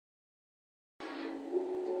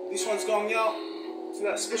This one's going out to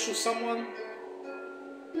that special someone.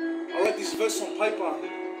 I wrote this verse on paper.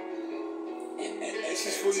 This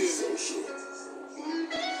is for you.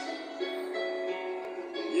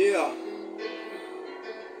 Yeah.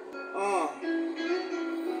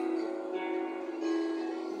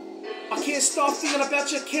 I can't stop thinking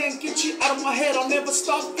about you, can't get you out of my head. I'll never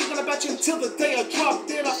stop thinking about you until the day I drop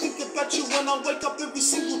dead. I think about you when I wake up every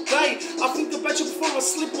single day. I think about you before I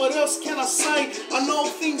sleep, what else can I say? I know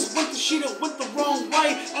things went to shit, it went the wrong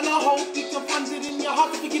way, and I hope you can find it in your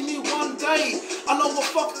heart to forgive me one day. I know I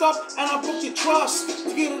fucked up and I broke your trust.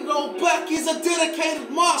 To get it all back is a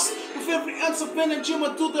dedicated must. With every ounce of energy,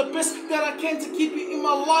 I'ma do the best that I can to keep you in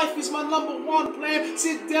my life. Is my #1 plan.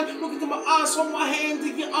 Sit down, look into my eyes, hold my hand. Do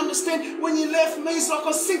you understand? When you left me, it's like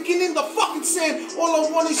I'm sinking in the fucking sand. All I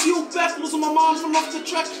want is you back, losing my mind from off the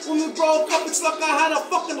track. When we broke up, it's like I had a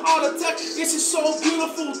fucking heart attack. Yes, it's so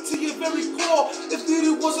beautiful to your very core. If beauty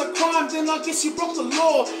was a crime, then I guess you broke the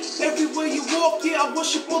law. Everywhere you walk, yeah, I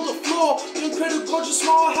worship on the floor. Your incredible gorgeous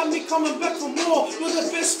smile had me coming back for more. You're the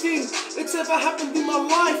best thing that's ever happened in my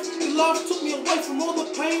life. Your love took me away from all the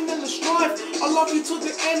pain and the strife. I love you to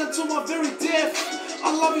the end, until my very death.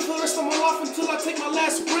 I love you for the rest of my life until I take my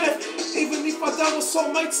last breath. Even if I die with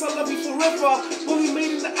soulmates, I love you forever. When we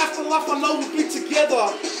meet in the afterlife, I know we'll be together.